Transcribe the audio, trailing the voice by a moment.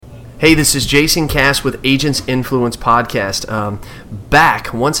Hey, this is Jason Cass with Agents Influence Podcast,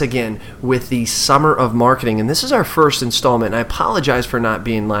 back once again with the Summer of Marketing, and this is our first installment, and I apologize for not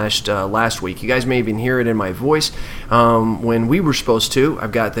being last week. You guys may even hear it in my voice when we were supposed to.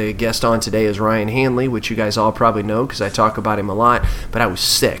 I've got the guest on today is Ryan Hanley, which you guys all probably know because I talk about him a lot, but I was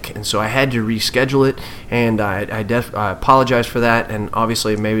sick, and so I had to reschedule it, and I apologize for that, and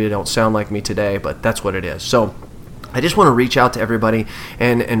obviously maybe it don't sound like me today, but that's what it is. So I just want to reach out to everybody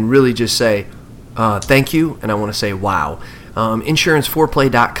and really just say thank you, and I want to say wow.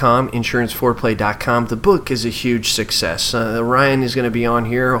 Insuranceforeplay.com, the book is a huge success. Ryan is going to be on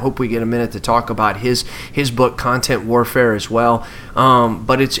here. I hope we get a minute to talk about his book, Content Warfare, as well.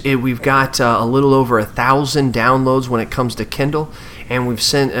 But we've got a little over 1,000 downloads when it comes to Kindle, and we've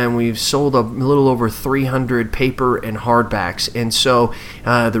sold a little over 300 paper and hardbacks. And so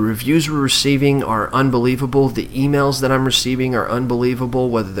the reviews we're receiving are unbelievable. The emails that I'm receiving are unbelievable,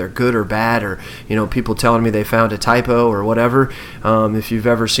 whether they're good or bad, or people telling me they found a typo or whatever. If you've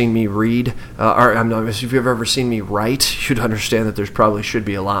ever seen me read, if you've ever seen me write, you'd understand that there's probably should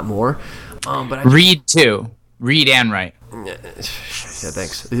be a lot more. Read too. Read and write. Yeah,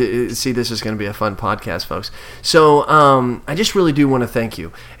 thanks. See, this is going to be a fun podcast, folks. So I just really do want to thank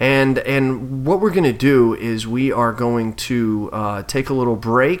you. And what we're going to do is we are going to take a little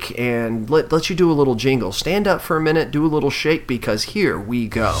break and let you do a little jingle. Stand up for a minute, do a little shake, because here we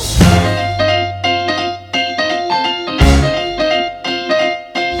go.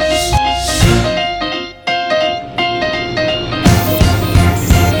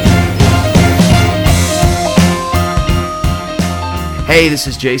 Hey, this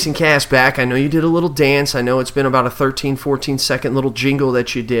is Jason Cass back. I know you did a little dance. I know it's been about a 13, 14-second little jingle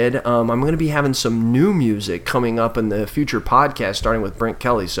that you did. I'm going to be having some new music coming up in the future podcast, starting with Brent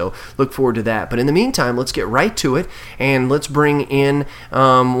Kelly, so look forward to that. But in the meantime, let's get right to it, and let's bring in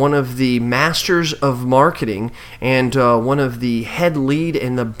one of the masters of marketing and one of the head lead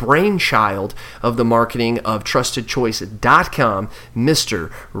and the brainchild of the marketing of TrustedChoice.com,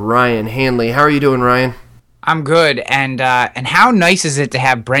 Mr. Ryan Hanley. How are you doing, Ryan? I'm good, and how nice is it to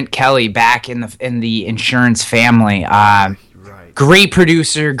have Brent Kelly back in the insurance family? Right. Great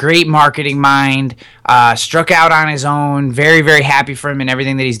producer, great marketing mind, struck out on his own. Very, very happy for him and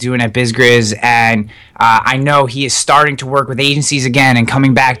everything that he's doing at BizGriz, and I know he is starting to work with agencies again and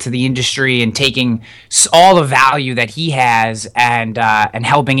coming back to the industry and taking all the value that he has and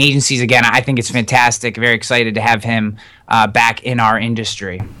helping agencies again. I think it's fantastic. Very excited to have him back in our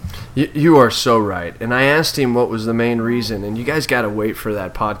industry. You are so right. And I asked him what was the main reason, and you guys got to wait for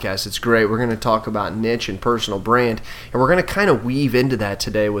that podcast. It's great. We're going to talk about niche and personal brand, and we're going to kind of weave into that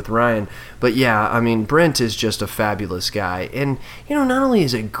today with Ryan. But yeah, I mean, Brent is just a fabulous guy. And, not only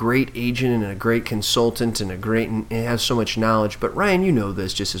is he a great agent and a great consultant and has so much knowledge, but Ryan, you know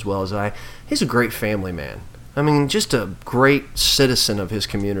this just as well as I, he's a great family man. I mean, just a great citizen of his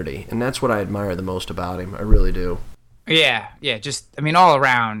community, and that's what I admire the most about him. I really do. Yeah, just, all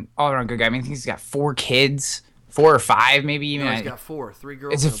around good guy. I mean, I think he's got 4 kids, 4 or 5 maybe even. No, he's got 4, 3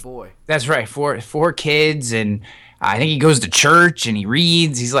 girls and a boy. That's right, 4 kids, and I think he goes to church and he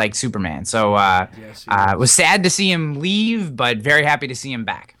reads. He's like Superman. So yes, was sad to see him leave, but very happy to see him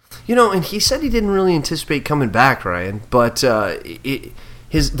back. And he said he didn't really anticipate coming back, Ryan, but the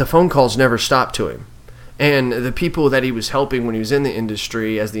phone calls never stopped to him. And the people that he was helping when he was in the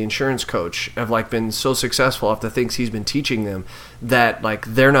industry as the insurance coach have been so successful off the things he's been teaching them that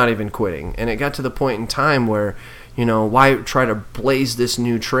they're not even quitting. And it got to the point in time where, why try to blaze this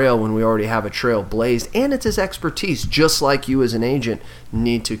new trail when we already have a trail blazed? And it's his expertise, just like you as an agent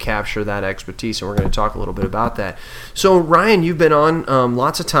need to capture that expertise. And we're going to talk a little bit about that. So Ryan, you've been on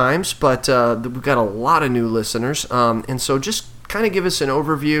lots of times, but we've got a lot of new listeners. And so just kind of give us an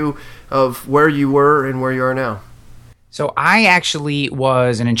overview of where you were and where you are now. So I actually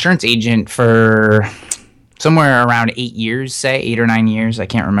was an insurance agent for somewhere around 8 years, say 8 or 9 years. I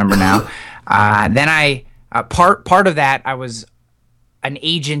can't remember now. Then I part of that, I was an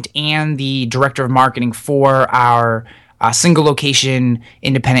agent and the director of marketing for our single location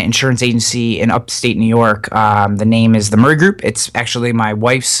independent insurance agency in upstate New York. The name is the Murray Group. It's actually my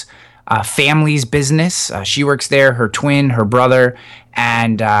wife's family's business. She works there, her twin, her brother,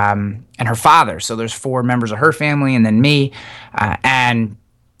 and her father. So there's 4 members of her family and then me.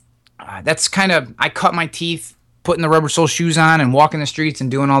 That's kind of, I cut my teeth putting the rubber sole shoes on and walking the streets and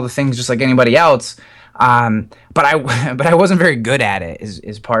doing all the things just like anybody else. But I wasn't very good at it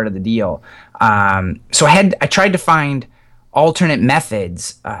is part of the deal. So I tried to find alternate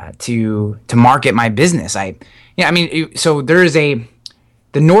methods to market my business. So there is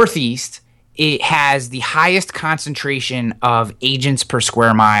the Northeast it has the highest concentration of agents per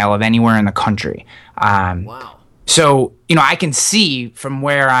square mile of anywhere in the country. Wow. So, I can see from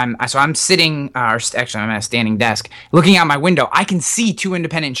where I'm sitting, actually, I'm at a standing desk, looking out my window. I can see two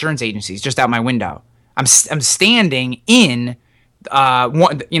independent insurance agencies just out my window. I'm standing in,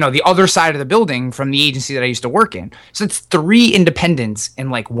 the other side of the building from the agency that I used to work in. So it's three independents in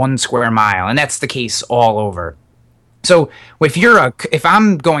like 1 square mile, and that's the case all over. So if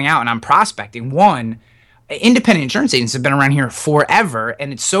I'm going out and I'm prospecting, independent insurance agents have been around here forever,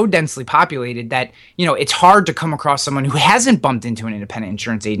 and it's so densely populated that, it's hard to come across someone who hasn't bumped into an independent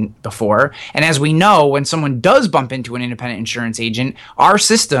insurance agent before. And as we know, when someone does bump into an independent insurance agent, our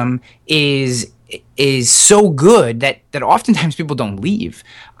system is so good that oftentimes people don't leave.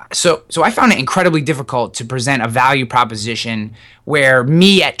 So I found it incredibly difficult to present a value proposition where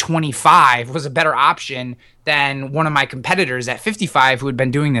me at 25 was a better option than one of my competitors at 55 who had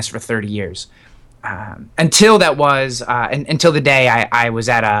been doing this for 30 years. Until the day I was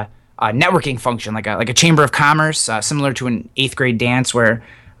at a networking function, like a chamber of commerce, similar to an 8th grade dance where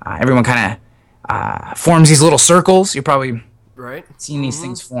everyone kind of forms these little circles. You're probably seen these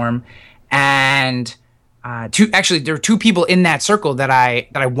things form, and there were two people in that circle that I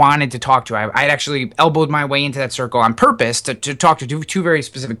wanted to talk to. I had actually elbowed my way into that circle on purpose to talk to two very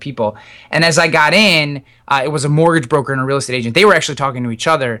specific people. And as I got in, it was a mortgage broker and a real estate agent. They were actually talking to each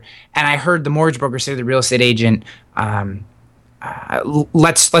other, and I heard the mortgage broker say to the real estate agent,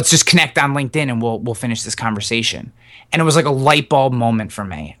 let's just connect on LinkedIn and we'll finish this conversation. And it was like a light bulb moment for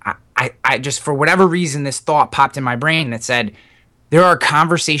me. I just, for whatever reason, this thought popped in my brain that said, there are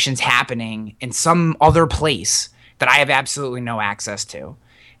conversations happening in some other place that I have absolutely no access to.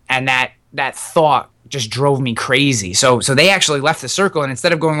 And that thought just drove me crazy. So they actually left the circle, and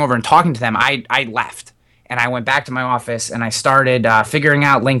instead of going over and talking to them, I left. And I went back to my office, and I started figuring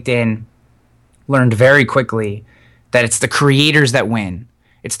out LinkedIn, learned very quickly that it's the creators that win.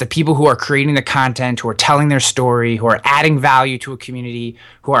 It's the people who are creating the content, who are telling their story, who are adding value to a community,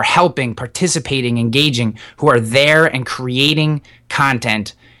 who are helping, participating, engaging, who are there and creating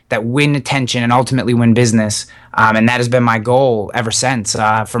content that win attention and ultimately win business. And that has been my goal ever since,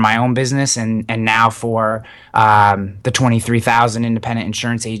 for my own business and now for the 23,000 independent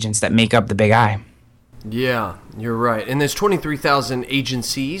insurance agents that make up the Big I. Yeah, you're right. And there's 23,000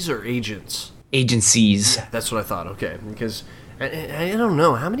 agencies or agents? Agencies. Yeah, that's what I thought. Okay, because I don't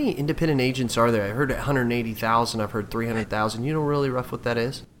know. How many independent agents are there? I heard 180,000. I've heard 300,000. You know really rough what that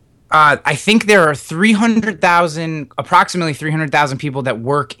is? I think there are approximately 300,000 people that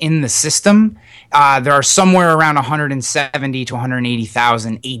work in the system. There are somewhere around 170 to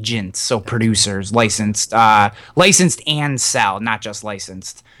 180,000 agents, so producers, licensed and sell, not just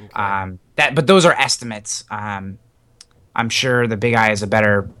licensed. Okay. But those are estimates. I'm sure the Big I is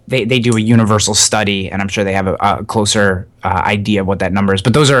they do a universal study, and I'm sure they have a closer idea of what that number is.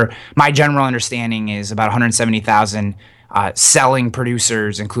 But those are, my general understanding is about 170,000 selling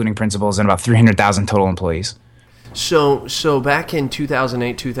producers, including principals, and about 300,000 total employees. So back in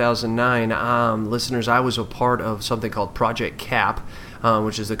 2008, 2009, listeners, I was a part of something called Project CAP,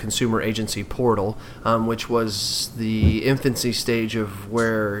 which is the consumer agency portal, which was the infancy stage of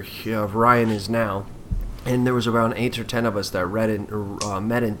where Ryan is now. And there was around 8 or 10 of us that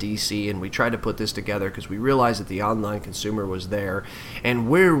met in D.C., and we tried to put this together because we realized that the online consumer was there. And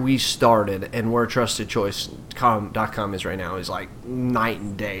where we started and where TrustedChoice.com is right now is like night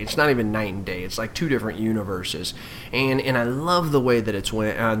and day. It's not even night and day. It's like two different universes. And I love the way that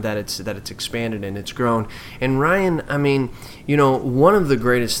it's expanded and it's grown. And Ryan, I mean, one of the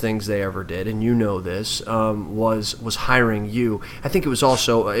greatest things they ever did, and you know this, was hiring you. I think it was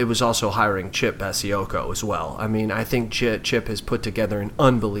also hiring Chip Basioko as well. I mean, I think Chip has put together an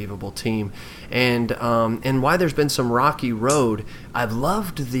unbelievable team, and why there's been some rocky road, I've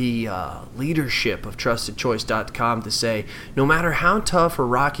loved the leadership of TrustedChoice.com to say, no matter how tough or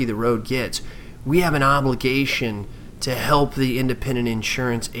rocky the road gets, we have an obligation to help the independent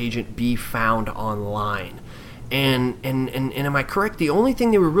insurance agent be found online. And am I correct? The only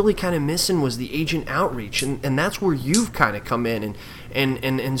thing they were really kind of missing was the agent outreach, and that's where you've kind of come in.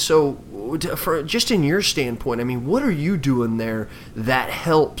 And so, for just in your standpoint, I mean, what are you doing there that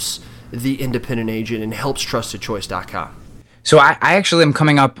helps the independent agent and helps TrustedChoice.com? So I actually am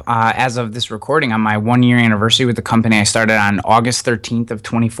coming up, as of this recording, on my 1-year anniversary with the company. I started on August 13th of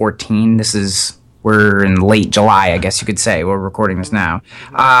 2014. We're in late July, I guess you could say. We're recording this now.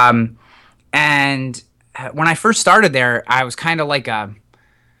 And when I first started there, I was kind of like I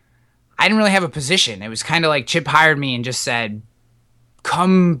didn't really have a position. It was kind of like Chip hired me and just said,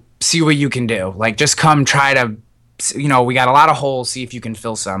 come see what you can do. Like, just come try to we got a lot of holes, see if you can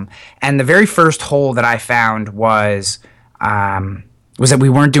fill some. And the very first hole that I found was that we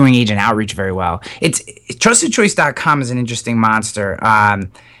weren't doing agent outreach very well. TrustedChoice.com is an interesting monster.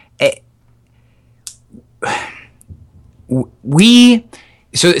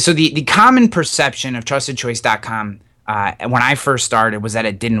 The common perception of TrustedChoice.com when I first started was that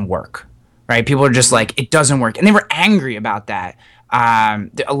it didn't work, right? People are just like, it doesn't work. And they were angry about that.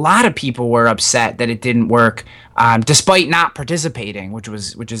 A lot of people were upset that it didn't work, despite not participating, which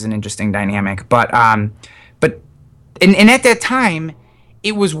is an interesting dynamic. But at that time,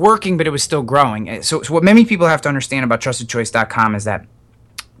 it was working, but it was still growing. So what many people have to understand about TrustedChoice.com is that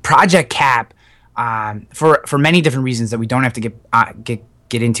Project Cap, for many different reasons that we don't have to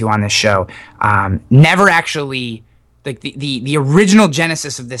get into on this show, never actually, like the original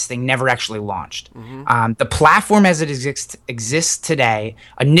genesis of this thing never actually launched. Mm-hmm. The platform as it exists today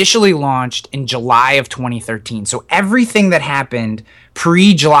initially launched in July of 2013. So everything that happened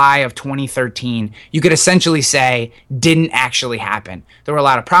pre-July of 2013, you could essentially say didn't actually happen. There were a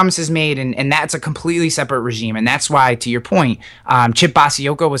lot of promises made, and that's a completely separate regime. And that's why, to your point, Chip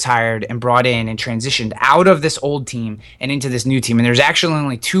Basiocco was hired and brought in and transitioned out of this old team and into this new team. And there's actually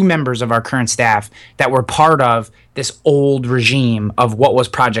only 2 members of our current staff that were part of this old regime of what was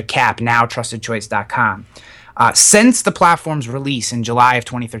Project Cap, now TrustedChoice.com. Since the platform's release in July of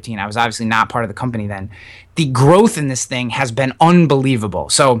 2013, I was obviously not part of the company then, the growth in this thing has been unbelievable.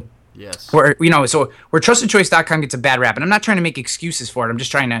 So yes, where TrustedChoice.com gets a bad rap, and I'm not trying to make excuses for it. I'm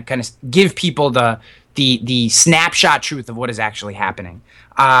just trying to kind of give people the snapshot truth of what is actually happening.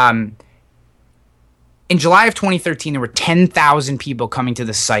 In July of 2013, there were 10,000 people coming to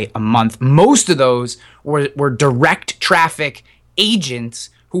the site a month. Most of those were direct traffic agents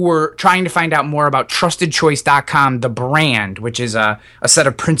who were trying to find out more about TrustedChoice.com, the brand, which is a set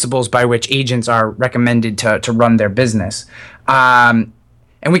of principles by which agents are recommended to run their business. And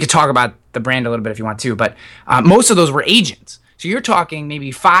we could talk about the brand a little bit if you want to, but most of those were agents. So you're talking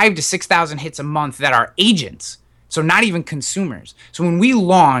maybe 5,000 to 6,000 hits a month that are agents. So not even consumers. So when we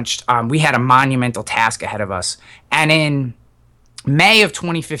launched, we had a monumental task ahead of us. And in May of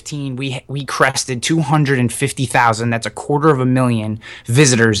 2015, we crested 250,000. That's 250,000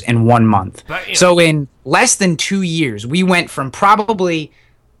 visitors in 1 month. So in less than 2 years, we went from probably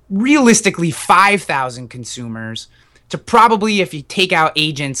realistically 5,000 consumers to probably, if you take out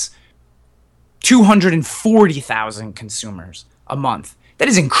agents, 240,000 consumers a month. That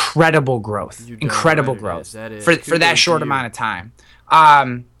is incredible growth. Incredible growth for that short amount of time.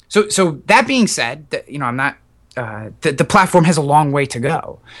 So that being said, I'm not. The platform has a long way to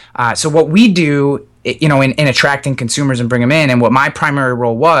go. So what we do, in attracting consumers and bring them in, and what my primary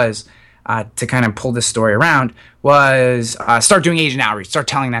role was to kind of pull this story around was start doing agent outreach, start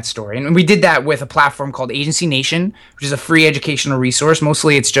telling that story. And we did that with a platform called Agency Nation, which is a free educational resource.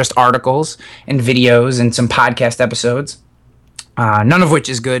 Mostly it's just articles and videos and some podcast episodes. None of which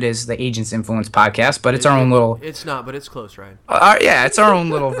is good as the Agents Influence podcast, but it's our own little... It's not, but it's close, right? It's our own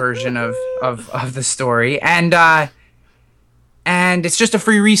little version of the story. And it's just a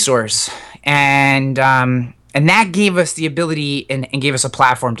free resource. And that gave us the ability and gave us a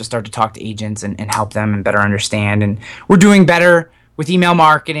platform to start to talk to agents and help them and better understand. And we're doing better with email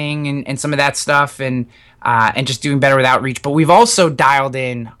marketing and some of that stuff and just doing better with outreach. But we've also dialed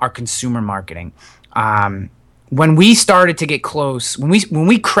in our consumer marketing. When we started to get close, when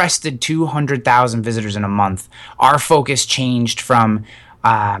we crested 200,000 visitors in a month, our focus changed from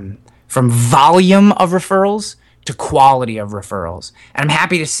volume of referrals to quality of referrals. And I'm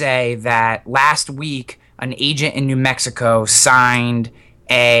happy to say that last week, an agent in New Mexico signed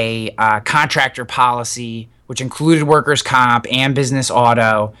a contractor policy which included workers' comp and business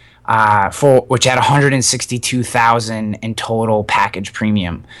auto, which had 162,000 in total package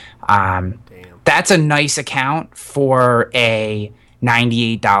premium. That's a nice account for a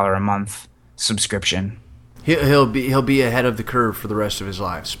 $98 a month subscription. He'll be ahead of the curve for the rest of his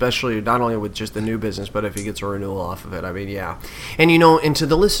life, especially not only with just the new business, but if he gets a renewal off of it. I mean, yeah. And and to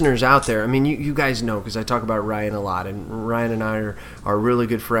the listeners out there, I mean, you guys know, because I talk about Ryan a lot, and Ryan and I are really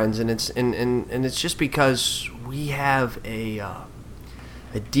good friends, and it's just because we have a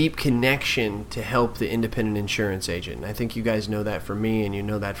deep connection to help the independent insurance agent. And I think you guys know that from me, and you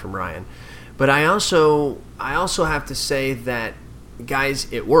know that from Ryan. But I also have to say that, guys,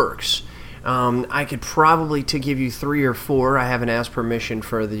 it works. I could probably, to give you 3 or 4, I haven't asked permission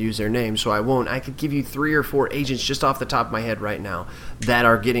for the use their name, so I won't. I could give you 3 or 4 agents just off the top of my head right now that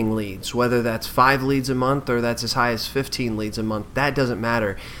are getting leads, whether that's 5 leads a month or that's as high as 15 leads a month. That doesn't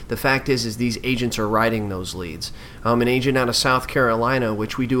matter. The fact is these agents are writing those leads. An agent out of South Carolina,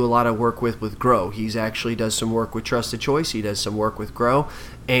 which we do a lot of work with Grow. He's actually does some work with Trusted Choice. He does some work with Grow,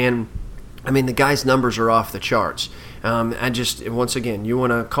 and I mean, the guy's numbers are off the charts. Once again, you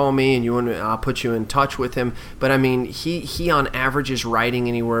want to call me and I'll put you in touch with him. But I mean, he on average is writing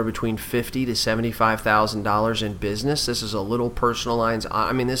anywhere between $50,000 to $75,000 in business. This is a little personal lines.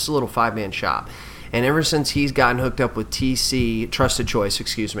 I mean, this is a little 5-man shop. And ever since he's gotten hooked up with Trusted Choice,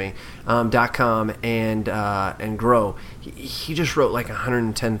 .com and Grow, he just wrote like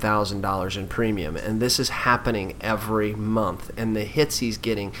 $110,000 in premium, and this is happening every month. And the hits he's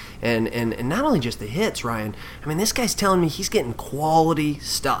getting, and not only just the hits, Ryan. I mean, this guy's telling me he's getting quality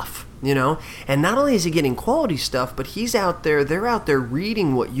stuff. And not only is he getting quality stuff, but they're out there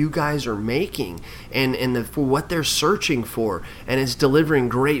reading what you guys are making and for what they're searching for, and it's delivering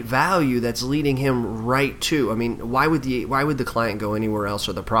great value that's leading him right to. I mean, why would the client go anywhere else,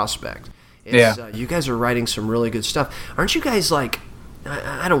 or the prospect? You guys are writing some really good stuff. Aren't you guys like,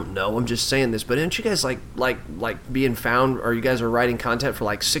 I don't know, I'm just saying this, but aren't you guys like being found, or you guys are writing content for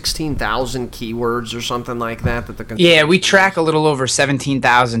like 16,000 keywords or something like that? Yeah, we track a little over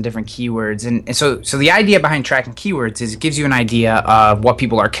 17,000 different keywords. And so the idea behind tracking keywords is it gives you an idea of what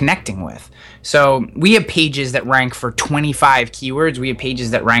people are connecting with. So we have pages that rank for 25 keywords. We have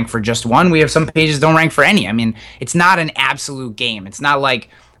pages that rank for just one. We have some pages that don't rank for any. I mean, it's not an absolute game. It's not like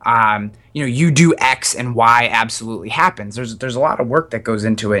you do X and Y absolutely happens. There's a lot of work that goes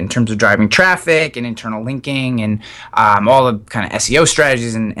into it in terms of driving traffic and internal linking and all the kind of SEO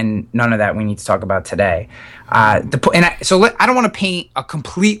strategies, and none of that we need to talk about today. I don't want to paint a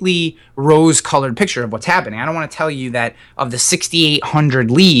completely rose-colored picture of what's happening. I don't want to tell you that of the 6,800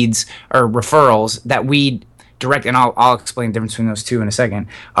 leads or referrals that we direct, and I'll explain the difference between those two in a second,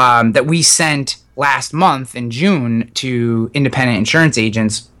 that we sent last month in June to independent insurance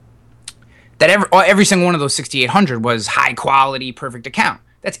agents, that every single one of those 6,800 was high quality, perfect account.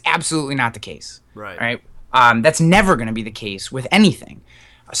 That's absolutely not the case. Right. That's never going to be the case with anything.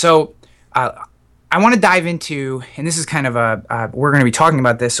 So I want to dive into, and this is kind of we're going to be talking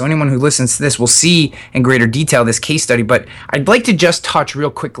about this, so anyone who listens to this will see in greater detail this case study, but I'd like to just touch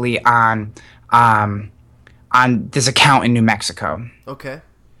real quickly on this account in New Mexico. Okay.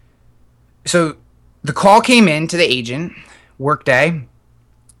 So the call came in to the agent, Workday,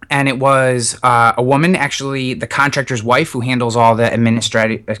 and it was a woman, actually the contractor's wife, who handles all the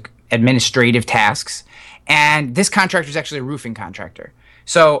administrative tasks. And this contractor is actually a roofing contractor.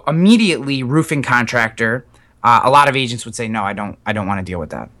 So immediately, roofing contractor, a lot of agents would say, no, I don't want to deal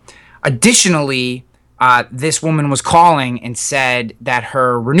with that. Additionally, this woman was calling and said that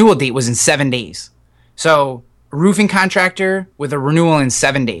her renewal date was in 7 days. So a roofing contractor with a renewal in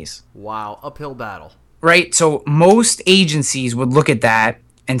 7 days. Wow, uphill battle. Right? So most agencies would look at that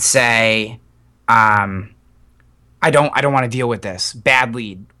and say, I don't want to deal with this. Bad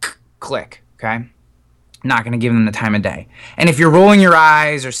lead. Click. Okay? Not going to give them the time of day. And if you're rolling your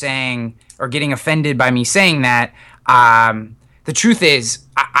eyes or saying, or getting offended by me saying that, the truth is,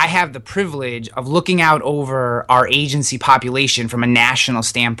 I have the privilege of looking out over our agency population from a national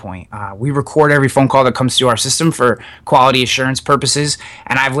standpoint. We record every phone call that comes through our system for quality assurance purposes,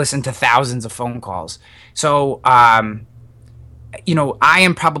 and I've listened to thousands of phone calls. So, I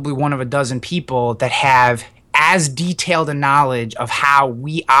am probably one of a dozen people that have as detailed a knowledge of how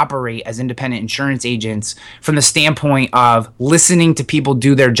we operate as independent insurance agents from the standpoint of listening to people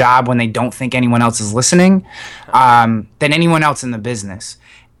do their job when they don't think anyone else is listening, than anyone else in the business.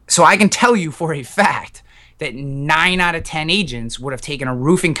 So I can tell you for a fact that 9 out of 10 agents would have taken a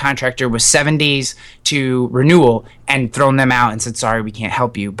roofing contractor with 7 days to renewal and thrown them out and said, sorry, we can't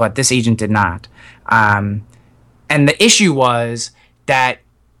help you. But this agent did not. And the issue was that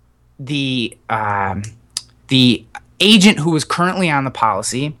the agent who was currently on the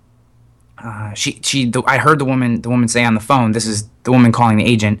policy, I heard the woman say on the phone, this is the woman calling the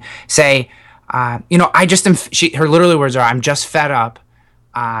agent, say, her literally words are, I'm just fed up.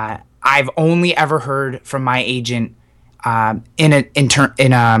 I've only ever heard from my agent in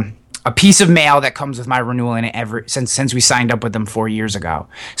a piece of mail that comes with my renewal in it since we signed up with them 4 years ago.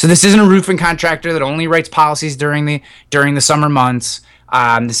 So this isn't a roofing contractor that only writes policies during the summer months.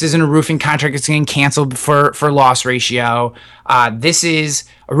 This isn't a roofing contract that's getting canceled for loss ratio. This is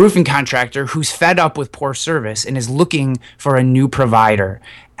a roofing contractor who's fed up with poor service and is looking for a new provider.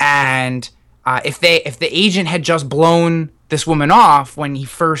 And if the agent had just blown this woman off when he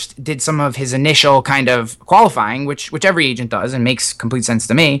first did some of his initial kind of qualifying, which every agent does and makes complete sense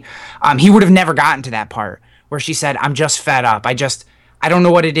to me. He would have never gotten to that part where she said, I'm just fed up. I don't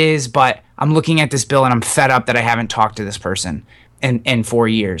know what it is, but I'm looking at this bill and I'm fed up that I haven't talked to this person in 4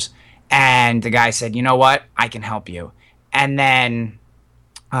 years. And the guy said, you know what? I can help you. And then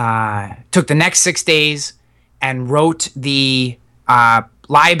took the next 6 days and wrote the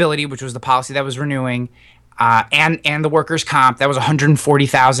liability, which was the policy that was renewing, and the workers' comp. That was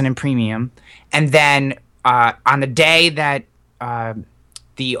 $140,000 in premium. And then on the day that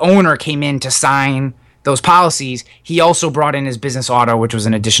the owner came in to sign those policies, he also brought in his business auto, which was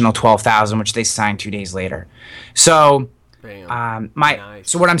an additional $12,000, which they signed 2 days later. So, nice.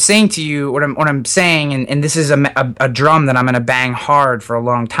 So what I'm saying to you, what I'm saying, and this is a drum that I'm going to bang hard for a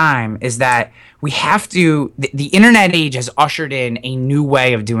long time, is that we have to. The internet age has ushered in a new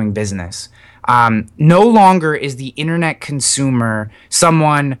way of doing business. No longer is the internet consumer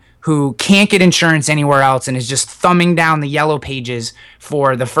someone who can't get insurance anywhere else and is just thumbing down the yellow pages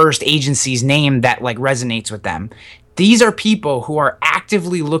for the first agency's name that like resonates with them. These are people who are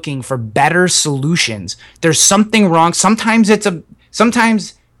actively looking for better solutions. There's something wrong. Sometimes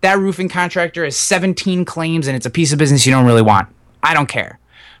that roofing contractor has 17 claims and it's a piece of business you don't really want. I don't care.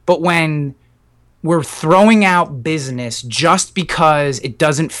 But when we're throwing out business just because it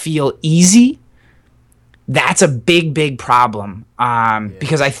doesn't feel easy, that's a big problem.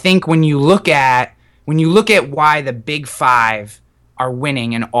 Because I think when you look at why the big five are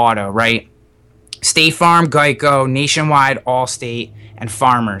winning in auto, right? State Farm, Geico, Nationwide, Allstate, and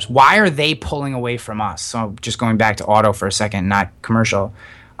Farmers. Why are they pulling away from us? So just going back to auto for a second, not commercial.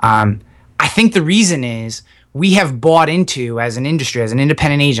 I think the reason is we have bought into, as an industry, as an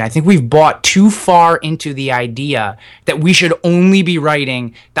independent agent, I think we've bought too far into the idea that we should only be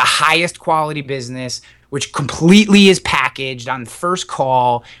writing the highest quality business, which completely is packaged on first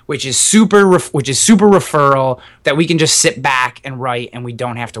call, which is super referral, that we can just sit back and write and we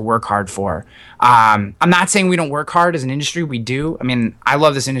don't have to work hard for. I'm not saying we don't work hard as an industry. We do. I mean, I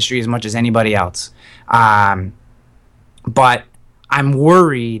love this industry as much as anybody else. But I'm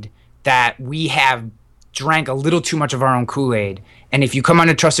worried that we have drank a little too much of our own Kool-Aid. And if you come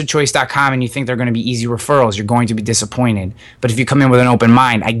onto trustedchoice.com and you think they're going to be easy referrals, you're going to be disappointed. But if you come in with an open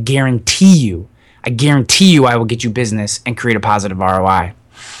mind, I guarantee you I will get you business and create a positive ROI.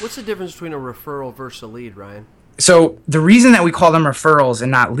 What's the difference between a referral versus a lead, Ryan? So the reason that we call them referrals and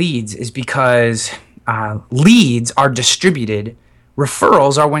not leads is because leads are distributed.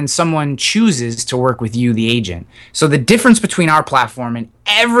 Referrals are when someone chooses to work with you, the agent. So the difference between our platform and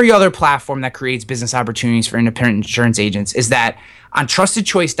every other platform that creates business opportunities for independent insurance agents is that on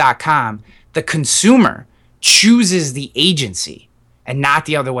trustedchoice.com, the consumer chooses the agency and not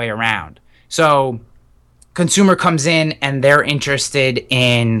the other way around. So consumer comes in and they're interested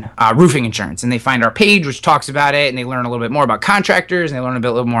in roofing insurance, and they find our page which talks about it, and they learn a little bit more about contractors, and they learn a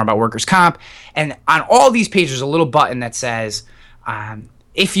little more about workers' comp. And on all these pages, there's a little button that says,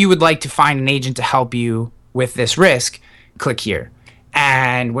 if you would like to find an agent to help you with this risk, click here.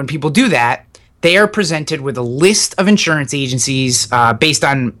 And when people do that, they are presented with a list of insurance agencies based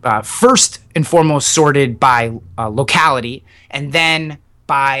on first and foremost sorted by locality, and then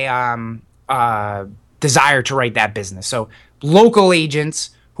by desire to write that business. So local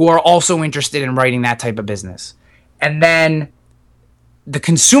agents who are also interested in writing that type of business. And then the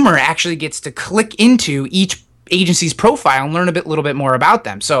consumer actually gets to click into each agency's profile and learn a little bit more about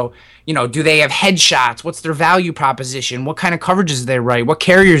them. So, do they have headshots? What's their value proposition? What kind of coverages do they write? What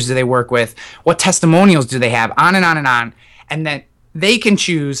carriers do they work with? What testimonials do they have? On and on and on. And then they can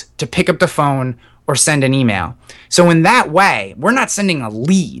choose to pick up the phone or send an email. So in that way, we're not sending a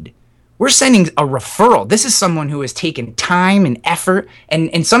lead. We're sending a referral. This is someone who has taken time and effort, and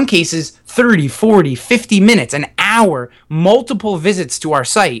in some cases, 30, 40, 50 minutes, an hour, multiple visits to our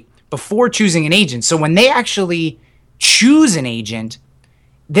site before choosing an agent. So when they actually choose an agent,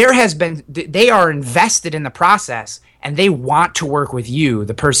 they are invested in the process, and they want to work with you,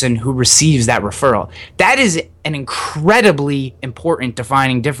 the person who receives that referral. That is an incredibly important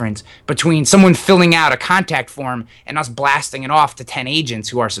defining difference between someone filling out a contact form and us blasting it off to 10 agents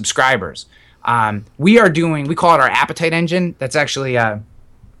who are subscribers. We call it our appetite engine. That's actually our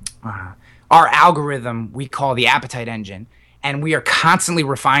algorithm we call the appetite engine. And we are constantly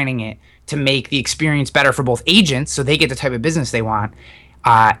refining it to make the experience better for both agents, so they get the type of business they want,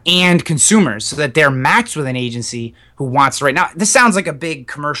 and consumers, so that they're matched with an agency who wants to write. Now, this sounds like a big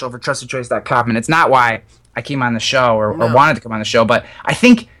commercial for TrustedChoice.com, and it's not why I came on the show or wanted to come on the show, but I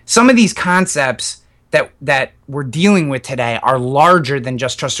think some of these concepts that we're dealing with today are larger than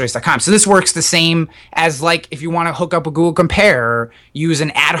just TrustChoice.com. So this works the same as like if you want to hook up a Google Compare or use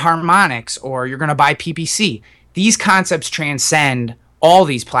an Ad Harmonics or you're going to buy PPC. These concepts transcend all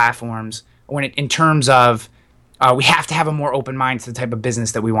these platforms in terms of we have to have a more open mind to the type of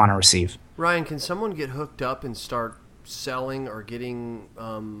business that we want to receive. Ryan, can someone get hooked up and start selling or getting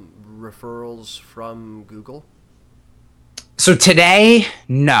referrals from Google? So today,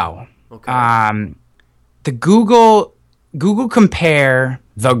 no. Okay. The Google Compare,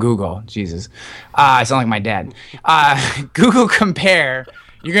 Jesus, I sound like my dad. Google Compare,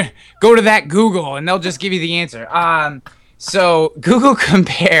 you're gonna go to that Google and they'll just give you the answer. So Google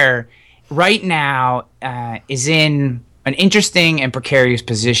Compare right now is in an interesting and precarious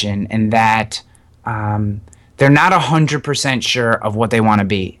position in that they're not 100% sure of what they want to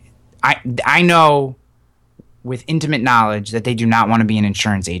be. I know with intimate knowledge that they do not want to be an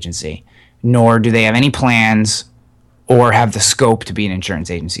insurance agency, nor do they have any plans or have the scope to be an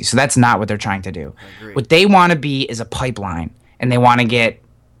insurance agency. So that's not what they're trying to do. What they want to be is a pipeline, and they want to get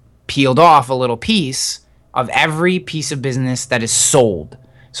peeled off a little piece of every piece of business that is sold.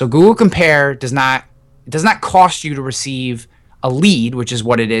 So Google Compare does not cost you to receive a lead, which is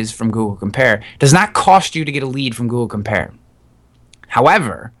what it is from Google Compare. It does not cost you to get a lead from Google Compare.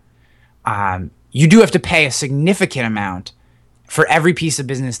 However, you do have to pay a significant amount for every piece of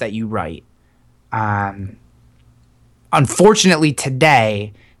business that you write. Unfortunately,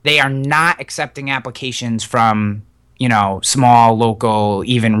 today, they are not accepting applications from, small, local,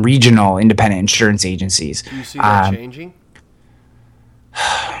 even regional independent insurance agencies. Do you see that changing?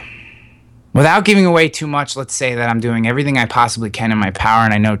 Without giving away too much, let's say that I'm doing everything I possibly can in my power,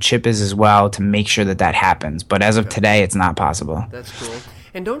 and I know Chip is as well, to make sure that happens. But as of today, it's not possible. That's cool.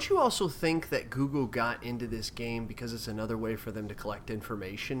 And don't you also think that Google got into this game because it's another way for them to collect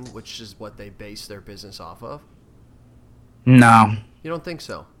information, which is what they base their business off of? No. You don't think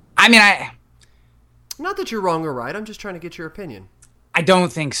so? I mean, Not that you're wrong or right. I'm just trying to get your opinion. I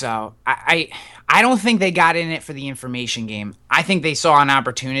don't think so. I don't think they got in it for the information game. I think they saw an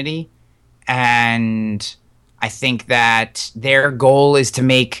opportunity, and I think that their goal is to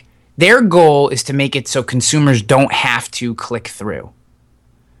make it so consumers don't have to click through.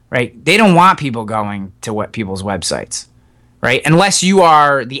 Right? They don't want people going to people's websites, right? Unless you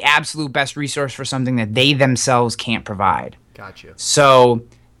are the absolute best resource for something that they themselves can't provide. Gotcha. So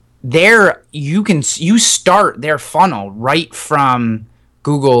you start their funnel right from a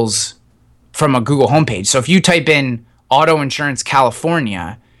Google homepage. So if you type in auto insurance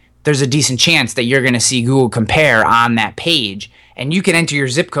California, there's a decent chance that you're going to see Google Compare on that page, and you can enter your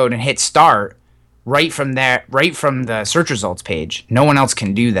zip code and hit start right from the search results page. No one else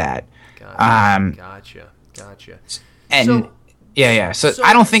can do that. Gotcha. And So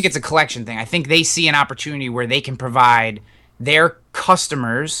I don't think it's a collection thing. I think they see an opportunity where they can provide their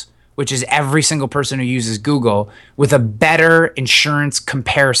customers, which is every single person who uses Google, with a better insurance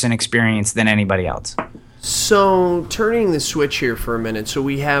comparison experience than anybody else. So turning the switch here for a minute. So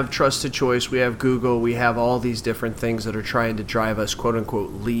we have Trusted Choice, we have Google, we have all these different things that are trying to drive us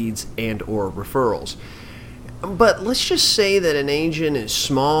quote-unquote leads and or referrals. But let's just say that an agent is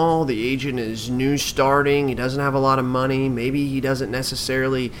small, the agent is new starting, he doesn't have a lot of money, maybe he doesn't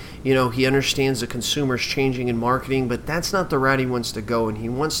necessarily, he understands the consumer's changing in marketing, but that's not the route he wants to go, and he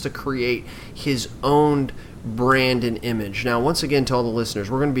wants to create his own brand and image. Now, once again, to all the listeners,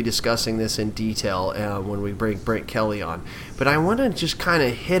 we're going to be discussing this in detail when we bring Brent Kelly on. But I want to just kind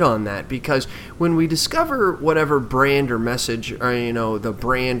of hit on that, because when we discover whatever brand or message, or the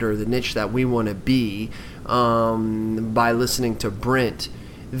brand or the niche that we want to be, by listening to Brent,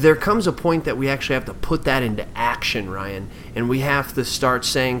 there comes a point that we actually have to put that into action, Ryan, and we have to start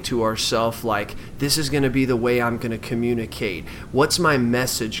saying to ourselves, like, this is going to be the way I'm going to communicate. What's my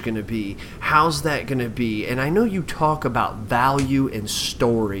message going to be? How's that going to be? And I know you talk about value and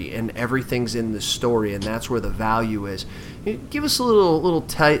story, and everything's in the story, and that's where the value is. Give us a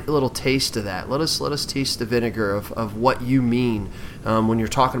little taste of that. Let us taste the vinegar of what you mean when you're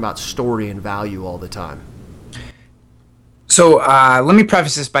talking about story and value all the time. So let me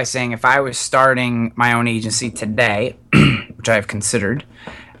preface this by saying, if I was starting my own agency today, which I have considered,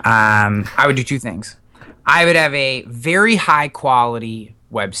 I would do two things. I would have a very high quality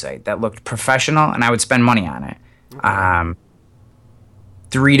website that looked professional, and I would spend money on it. $3,000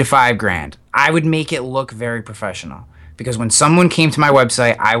 to $5,000. I would make it look very professional, because when someone came to my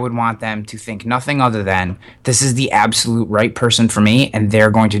website, I would want them to think nothing other than, this is the absolute right person for me, and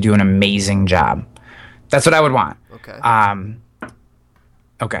they're going to do an amazing job. That's what I would want. Okay.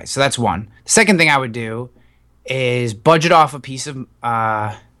 Okay, so that's one. The second thing I would do is budget off a piece of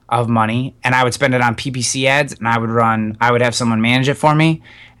of money, and I would spend it on PPC ads, and I would have someone manage it for me,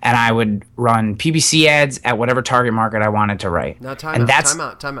 and I would run PPC ads at whatever target market I wanted to write. Now, time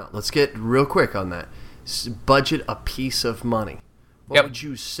out. Let's get real quick on that. Budget a piece of money. What would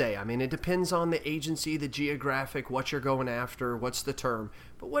you say? I mean, it depends on the agency, the geographic, what you're going after, what's the term.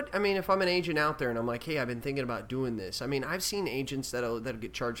 But if I'm an agent out there and I'm like, hey, I've been thinking about doing this. I mean, I've seen agents that'll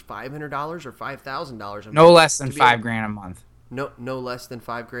get charged $500 or $5,000. No less than $5,000 a month. No less than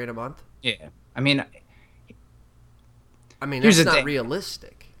 $5,000 a month. Yeah, I mean, that's not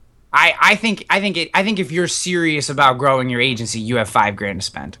realistic. I think if you're serious about growing your agency, you have $5,000 to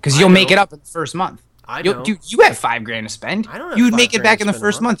spend because you'll make it up in the first month. Dude, you have $5,000 to spend. You'd make it back in the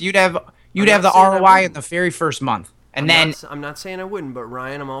first month. You'd have the ROI in the very first month, and I'm not saying I wouldn't, but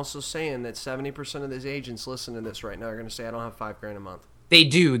Ryan, I'm also saying that 70% of these agents listening to this right now are going to say I don't have $5,000 a month. They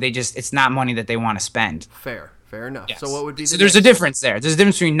do. It's not money that they want to spend. Fair enough. Yes. So what would be? There's a difference there. There's a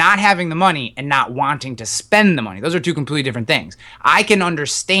difference between not having the money and not wanting to spend the money. Those are two completely different things. I can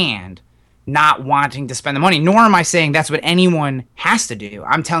understand not wanting to spend the money, nor am I saying that's what anyone has to do.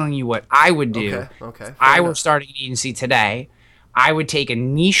 I'm telling you what I would do. Okay. If I were starting an agency today, I would take a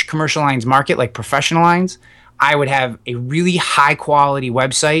niche commercial lines market like professional lines. I would have a really high quality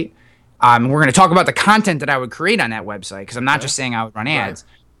website. We're going to talk about the content that I would create on that website because I'm not just saying I would run ads,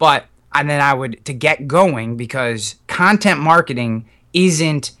 and then I would, to get going, because content marketing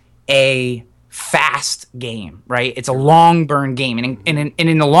isn't a fast game, right? It's a long burn game, and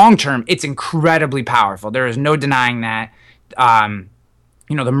in the long term, it's incredibly powerful. There is no denying that.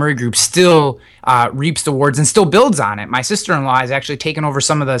 The Murray Group still reaps the rewards and still builds on it. My sister-in-law has actually taken over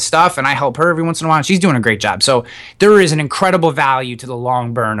some of the stuff, and I help her every once in a while, and she's doing a great job. So there is an incredible value to the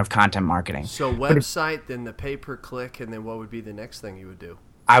long burn of content marketing. So website, then the pay-per-click, and then what would be the next thing you would do?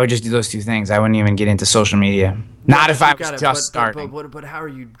 I would just do those two things. I wouldn't even get into social media. Not if I was just starting. But how are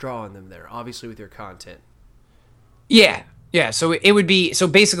you drawing them there? Obviously with your content. Yeah. So it would be. So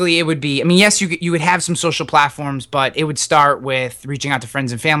basically, it would be. I mean, yes, you would have some social platforms, but it would start with reaching out to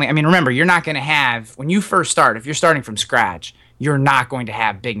friends and family. I mean, remember, you're not going to have, when you first start, if you're starting from scratch, you're not going to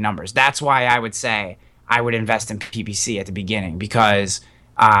have big numbers. That's why I would say I would invest in PPC at the beginning, because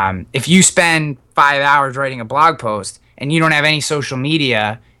if you spend 5 hours writing a blog post and you don't have any social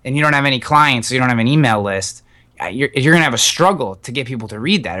media and you don't have any clients, so you don't have an email list, you're going to have a struggle to get people to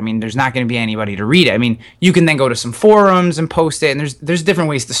read that. I mean, there's not going to be anybody to read it. I mean, you can then go to some forums and post it, and there's different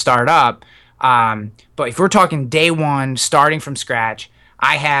ways to start up. But if we're talking day one, starting from scratch,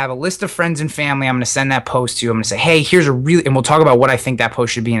 I have a list of friends and family I'm going to send that post to. I'm going to say, hey, and we'll talk about what I think that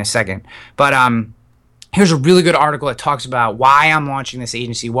post should be in a second. But here's a really good article that talks about why I'm launching this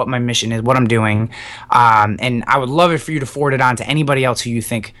agency, what my mission is, what I'm doing. And I would love it for you to forward it on to anybody else who you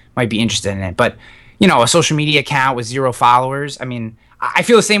think might be interested in it. But, a social media account with 0 followers, I mean, I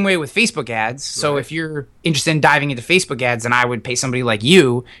feel the same way with Facebook ads. So if you're interested in diving into Facebook ads, then I would pay somebody like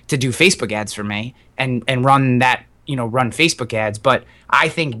you to do Facebook ads for me and run that, run Facebook ads. But I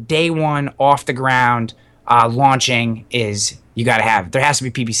think day one off the ground launching is, there has to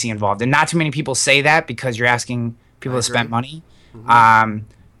be PPC involved. And not too many people say that because you're asking people to spend money. Mm-hmm.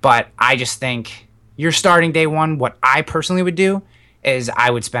 But I just think you're starting day one. What I personally would do is I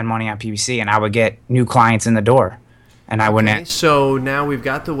would spend money on PPC and I would get new clients in the door. And I wouldn't. So now we've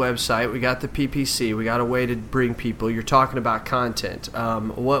got the website, we got the PPC, we got a way to bring people. You're talking about content.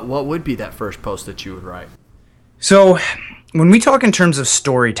 What would be that first post that you would write? So when we talk in terms of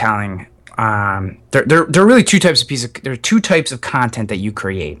storytelling, there are really two types of content that you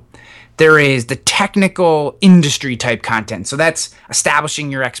create. There is the technical industry type content. So that's establishing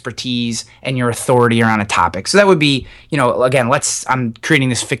your expertise and your authority around a topic. So that would be, again, I'm creating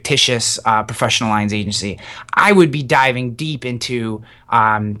this fictitious professional lines agency. I would be diving deep into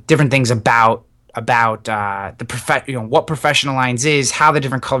different things about what professional lines is, how the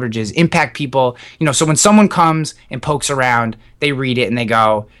different coverages impact people. So when someone comes and pokes around, they read it and they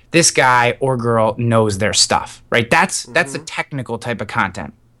go, this guy or girl knows their stuff, right? That's the technical type of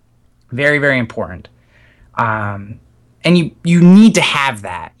content. Very, very important. And you need to have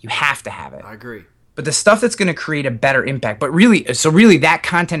that. You have to have it. I agree. But the stuff that's going to create a better impact, really that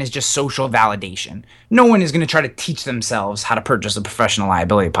content is just social validation. No one is going to try to teach themselves how to purchase a professional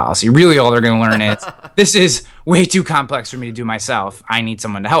liability policy. Really, all they're going to learn is, this is way too complex for me to do myself. I need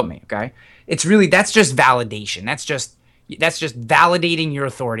someone to help me, okay? That's just validation. That's just validating your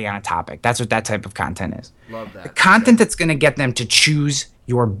authority on a topic. That's what that type of content is. Love that. The content that's going to get them to choose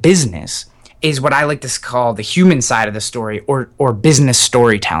your business is what I like to call the human side of the story, or business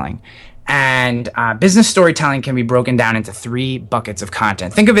storytelling. And business storytelling can be broken down into 3 buckets of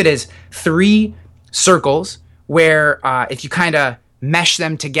content. Think of it as 3 circles where if you kind of mesh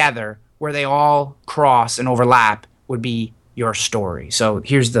them together where they all cross and overlap would be your story. So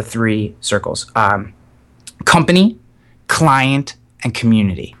here's the 3 circles. Company, client, and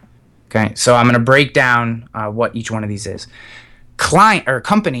community. Okay, so I'm going to break down what each one of these is. Client or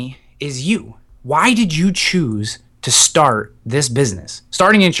company is you. Why did you choose to start this business?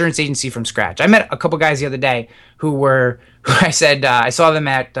 Starting an insurance agency from scratch. I met a couple guys the other day who I said, I saw them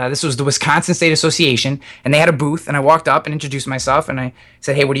at, this was the Wisconsin State Association, and they had a booth, and I walked up and introduced myself, and I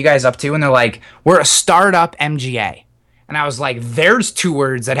said, hey, what are you guys up to? And they're like, we're a startup MGA. And I was like, there's 2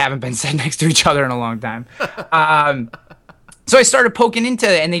 words that haven't been said next to each other in a long time. So I started poking into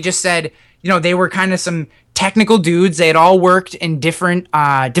it, and they just said, they were kind of some technical dudes. They had all worked in different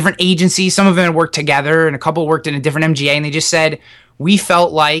agencies. Some of them had worked together, and a couple worked in a different MGA. And they just said, we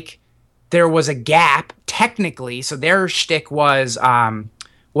felt like there was a gap technically. So their shtick was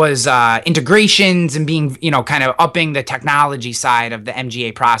integrations and being, kind of upping the technology side of the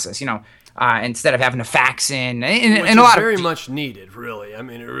MGA process. Instead of having to fax in, and a lot very much needed, really. I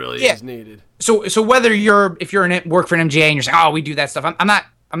mean, it really is needed. So whether if you're in work for an MGA and you're saying, oh, we do that stuff,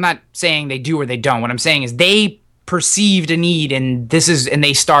 I'm not saying they do or they don't. What I'm saying is they perceived a need, and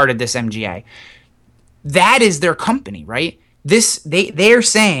they started this MGA. That is their company, right? They're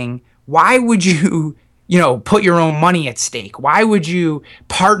saying, why would you, put your own money at stake? Why would you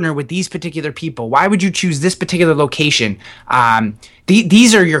partner with these particular people? Why would you choose this particular location?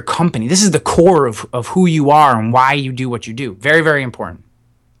 These are your company. This is the core of who you are and why you do what you do. Very, very important.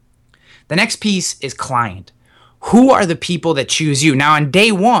 The next piece is client. Who are the people that choose you? Now, on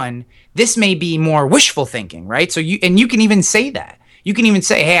day 1, this may be more wishful thinking, right? So you can even say that. You can even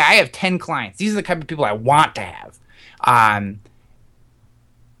say, hey, I have 10 clients. These are the type of people I want to have. And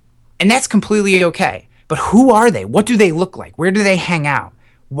that's completely okay. But who are they? What do they look like? Where do they hang out?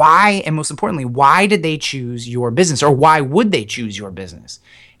 Why, and most importantly, why did they choose your business, or why would they choose your business?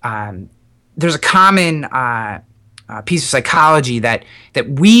 There's a common piece of psychology that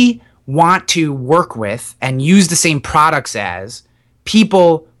we want to work with and use the same products as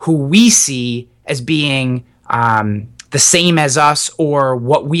people who we see as being the same as us or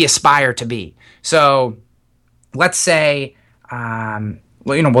what we aspire to be. So let's say,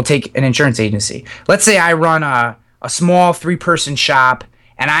 we'll take an insurance agency. Let's say I run a small 3-person shop,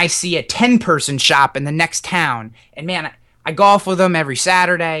 and I see a 10-person shop in the next town. And man, I golf with him every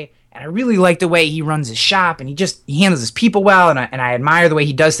Saturday, and I really like the way he runs his shop, and he handles his people well, and I admire the way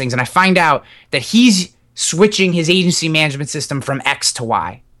he does things. And I find out that he's switching his agency management system from X to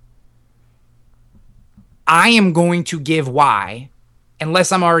Y. I am going to give Y,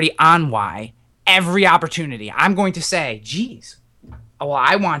 unless I'm already on Y, every opportunity. I'm going to say, geez, well,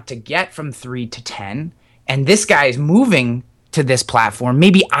 I want to get from 3 to 10, and this guy is moving to this platform.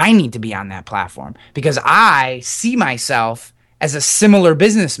 Maybe I need to be on that platform because I see myself as a similar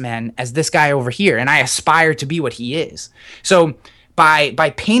businessman as this guy over here, and I aspire to be what he is. So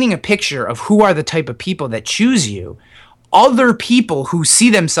by painting a picture of who are the type of people that choose you, other people who see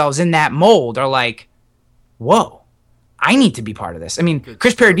themselves in that mold are like, whoa, I need to be part of this. I mean,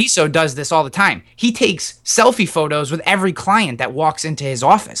 Chris Paradiso does this all the time. He takes selfie photos with every client that walks into his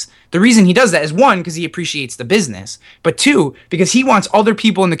office. The reason he does that is 1, because he appreciates the business, but 2, because he wants other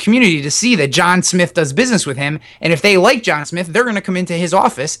people in the community to see that John Smith does business with him. And if they like John Smith, they're going to come into his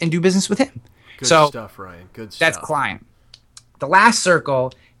office and do business with him. Good stuff, Ryan. Good stuff. That's client. The last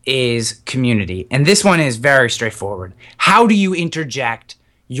circle is community. And this one is very straightforward. How do you interject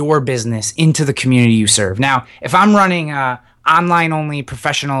your business into the community you serve? Now, if I'm running a online-only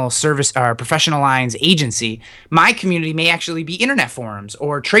professional service or professional lines agency, my community may actually be internet forums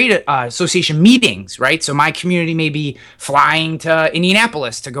or trade association meetings, right? So my community may be flying to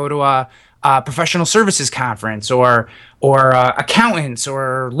Indianapolis to go to a professional services conference, or accountants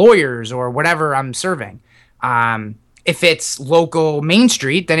or lawyers or whatever I'm serving. If it's local Main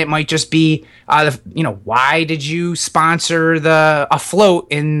Street, then it might just be, why did you sponsor a float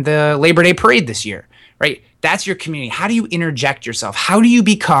in the Labor Day parade this year, right? That's your community. How do you interject yourself? How do you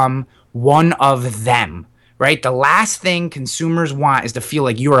become one of them, right? The last thing consumers want is to feel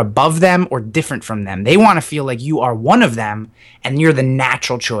like you're above them or different from them. They want to feel like you are one of them and you're the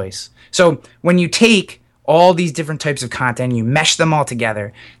natural choice. So when you take all these different types of content, you mesh them all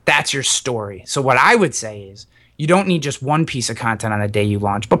together, that's your story. So what I would say is, you don't need just one piece of content on the day you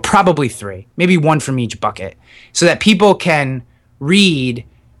launch, but probably 3, maybe 1 from each bucket, so that people can read,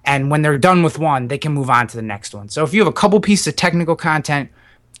 and when they're done with one, they can move on to the next one. So if you have a couple pieces of technical content,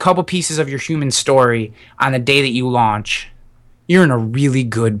 a couple pieces of your human story on the day that you launch, you're in a really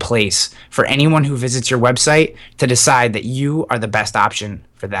good place for anyone who visits your website to decide that you are the best option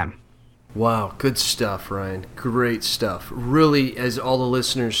for them. Wow, good stuff, Ryan. Great stuff. Really, as all the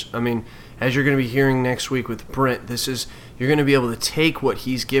listeners, I mean, as you're going to be hearing next week with Brent, you're going to be able to take what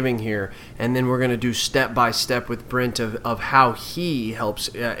he's giving here, and then we're going to do step by step with Brent of how he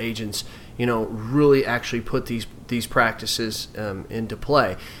helps agents, really actually put these practices into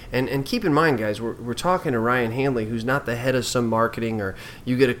play. And keep in mind, guys, we're talking to Ryan Hanley, who's not the head of some marketing, or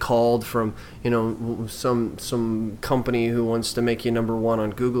you get a call from some company who wants to make you number one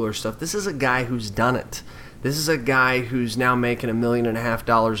on Google or stuff. This is a guy who's done it. This is a guy who's now making $1.5 million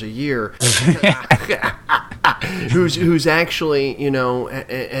a year, who's actually,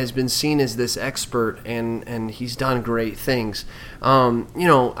 has been seen as this expert, and he's done great things.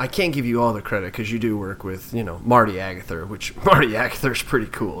 I can't give you all the credit because you do work with, Marty Agather, which Marty Agather's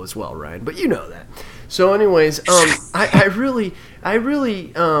pretty cool as well, Ryan. But you know that. So, anyways, I really.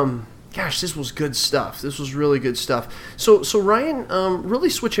 Gosh, this was good stuff. This was really good stuff. So Ryan, really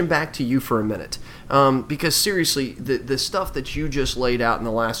switching back to you for a minute, because seriously, the stuff that you just laid out in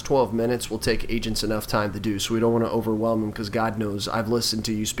the last 12 minutes will take agents enough time to do, so we don't want to overwhelm them, because God knows I've listened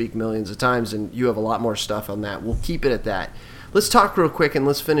to you speak millions of times, and you have a lot more stuff on that. We'll keep it at that. Let's talk real quick, and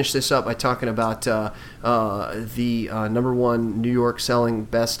let's finish this up by talking about the number one New York best-selling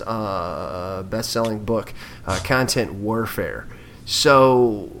book, Content Warfare.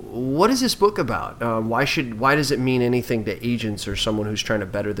 So, what is this book about? Why does it mean anything to agents or someone who's trying to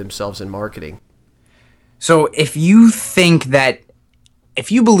better themselves in marketing? So, if you believe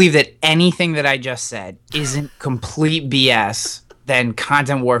that anything that I just said isn't complete BS, then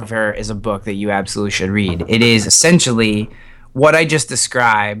Content Warfare is a book that you absolutely should read. It is essentially what I just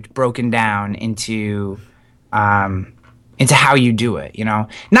described broken down into how you do it,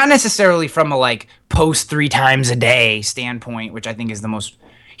 not necessarily from a post 3 times a day standpoint, which I think is the most.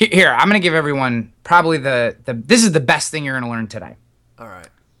 Here, I'm going to give everyone probably this is the best thing you're going to learn today. All right.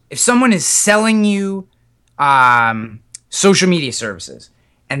 If someone is selling you social media services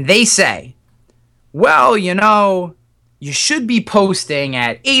and they say, well, you should be posting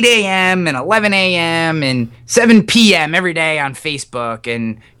at 8 a.m. and 11 a.m. and 7 p.m. every day on Facebook,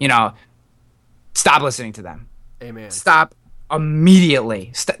 and, stop listening to them. Amen. Stop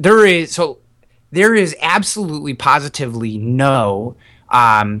immediately. There is absolutely positively no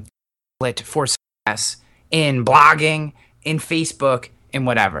for success in blogging, in Facebook, in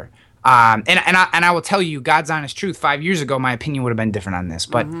whatever. And I will tell you, God's honest truth, 5 years ago, my opinion would have been different on this.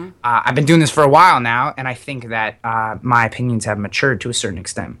 But I've been doing this for a while now, and I think that my opinions have matured to a certain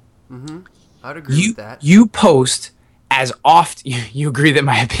extent. Mm-hmm. I'd agree with that. You post as often. You agree that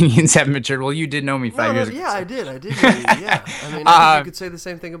my opinions have matured. Well, you did know me 5 years ago. Yeah, I did. Yeah. I mean, I think you could say the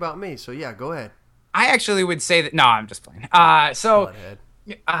same thing about me. So, yeah, go ahead. I actually would say that. No, I'm just playing. So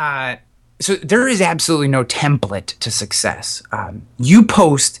there is absolutely no template to success. You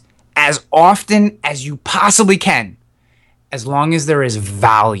post as often as you possibly can, as long as there is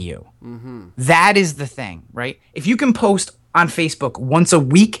value. Mm-hmm. That is the thing, right? If you can post on Facebook once a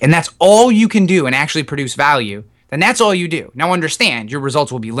week, and that's all you can do and actually produce value, then that's all you do. Now understand, your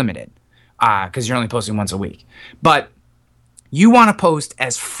results will be limited because you're only posting once a week. But you want to post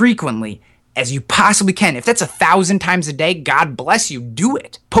as frequently as you possibly can. If that's 1,000 times a day, God bless you, do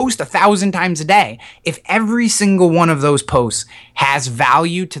it. Post 1,000 times a day. If every single one of those posts has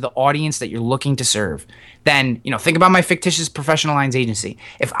value to the audience that you're looking to serve, then, think about my fictitious professional lines agency.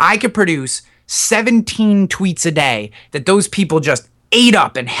 If I could produce 17 tweets a day that those people just ate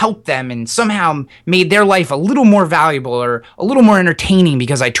up and helped them and somehow made their life a little more valuable or a little more entertaining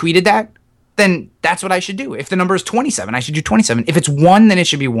because I tweeted that, then that's what I should do. If the number is 27, I should do 27. If it's 1, then it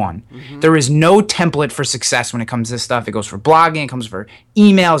should be 1. Mm-hmm. There is no template for success when it comes to this stuff. It goes for blogging, it comes for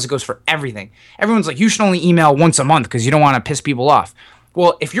emails, it goes for everything. Everyone's like, you should only email once a month because you don't want to piss people off.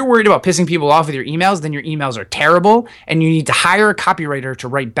 Well, if you're worried about pissing people off with your emails, then your emails are terrible, and you need to hire a copywriter to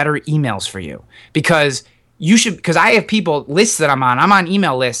write better emails for you. Because I have lists that I'm on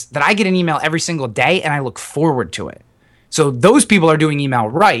email lists that I get an email every single day, and I look forward to it. So those people are doing email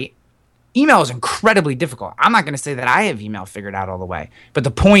right. Email is incredibly difficult. I'm not going to say that I have email figured out all the way. But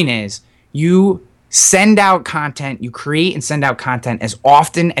the point is, you send out content, you create and send out content as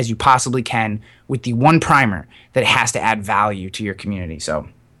often as you possibly can with the one primer that it has to add value to your community. So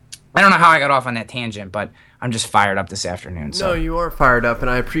I don't know how I got off on that tangent, but I'm just fired up this afternoon. So. No, you are fired up, and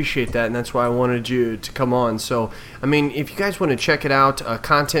I appreciate that, and that's why I wanted you to come on. So, I mean, if you guys want to check it out,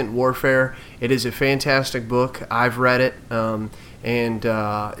 Content Warfare, it is a fantastic book. I've read it.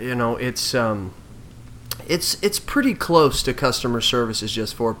 It's pretty close to Customer Service is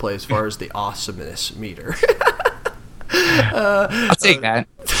Just Foreplay as far as the awesomeness meter. I'll take that.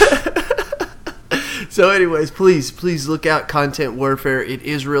 So anyways, please look out Content Warfare. It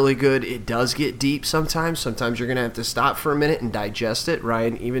is really good. It does get deep sometimes. Sometimes you're going to have to stop for a minute and digest it,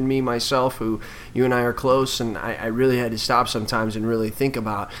 Ryan. Even me, myself, who you and I are close, and I really had to stop sometimes and really think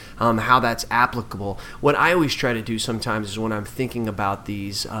about how that's applicable. What I always try to do sometimes is when I'm thinking about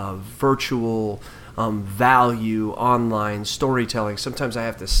these virtual value online storytelling, sometimes I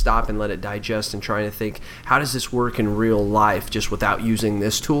have to stop and let it digest and try to think, how does this work in real life just without using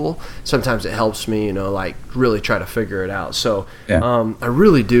this tool? Sometimes it helps me, like really try to figure it out. So I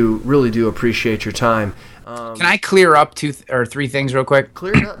really do appreciate your time. Can I clear up 2 or 3 things real quick?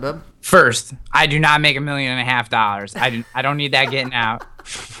 Clear it up, bub. First, I do not make $1.5 million. I don't need that getting out.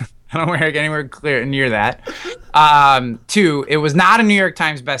 I don't work anywhere clear near that. 2, it was not a New York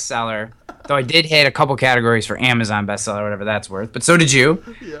Times bestseller, though I did hit a couple categories for Amazon bestseller, whatever that's worth. But so did you.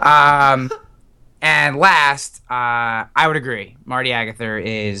 Yeah. And last, I would agree. Marty Agather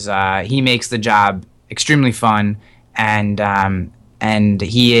is he makes the job extremely fun, and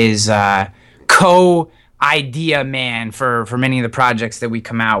he is co-idea man for many of the projects that we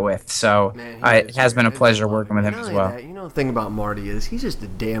come out with. So it has been a pleasure working with him as well. The thing about Marty is he's just a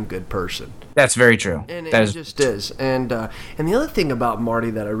damn good person. That's very true. And it just is. And the other thing about Marty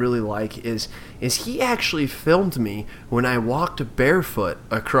that I really like is he actually filmed me when I walked barefoot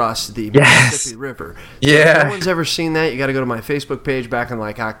across the Mississippi River. So if no one's ever seen that, you got to go to my Facebook page back in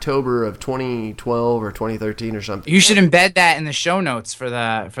like October of 2012 or 2013 or something. You should embed that in the show notes for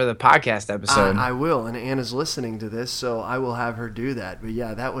the podcast episode. I will, and Anna's listening to this, so I will have her do that. But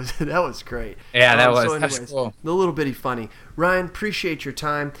yeah, that was great. Yeah, that was. So anyways, that's cool. A little bitty funny. Ryan, appreciate your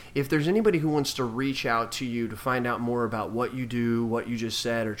time. If there's anybody who wants to reach out to you to find out more about what you do, what you just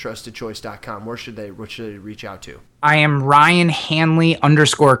said, or trustedchoice.com, what should they reach out to? I am Ryan Hanley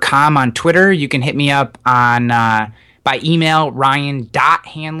 _com on Twitter. You can hit me up on by email,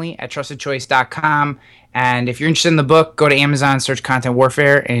 ryan.hanley@trustedchoice.com. And if you're interested in the book, go to Amazon, search Content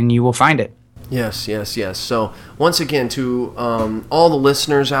Warfare, and you will find it. Yes. So once again, to all the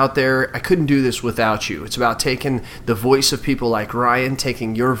listeners out there, I couldn't do this without you. It's about taking the voice of people like Ryan,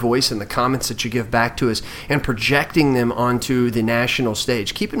 taking your voice and the comments that you give back to us, and projecting them onto the national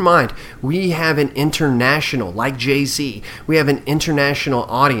stage. Keep in mind, we have an international, like Jay-Z, we have an international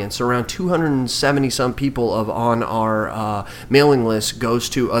audience. Around 270-some people on our mailing list goes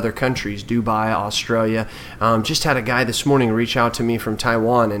to other countries, Dubai, Australia. Just had a guy this morning reach out to me from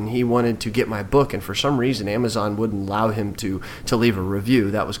Taiwan, and he wanted to get my book, and for some reason Amazon wouldn't allow him to leave a review.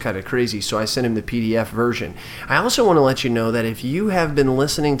 That was kind of crazy, so I sent him the PDF version. I also want to let you know that if you have been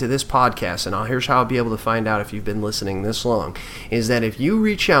listening to this podcast, and here's how I'll be able to find out if you've been listening this long, is that if you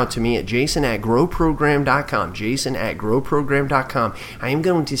reach out to me at jason@growprogram.com, I am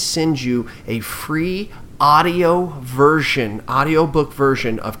going to send you a free audiobook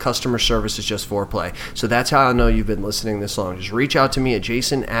version of Customer Service is Just Foreplay. So that's how I know you've been listening this long. Just reach out to me at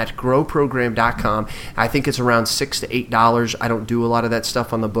jason@growprogram.com. I think it's around $6 to $8. I don't do a lot of that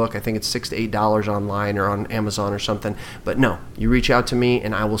stuff on the book. I think it's $6 to $8 online or on Amazon or something. But no, you reach out to me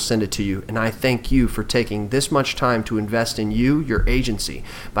and I will send it to you. And I thank you for taking this much time to invest in you, your agency.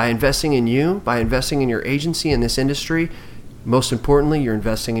 By investing in you, by investing in your agency in this industry, most importantly, you're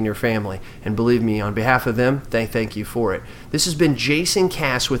investing in your family. And believe me, on behalf of them, thank you for it. This has been Jason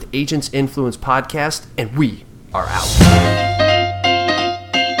Cass with Agents Influence Podcast, and we are out.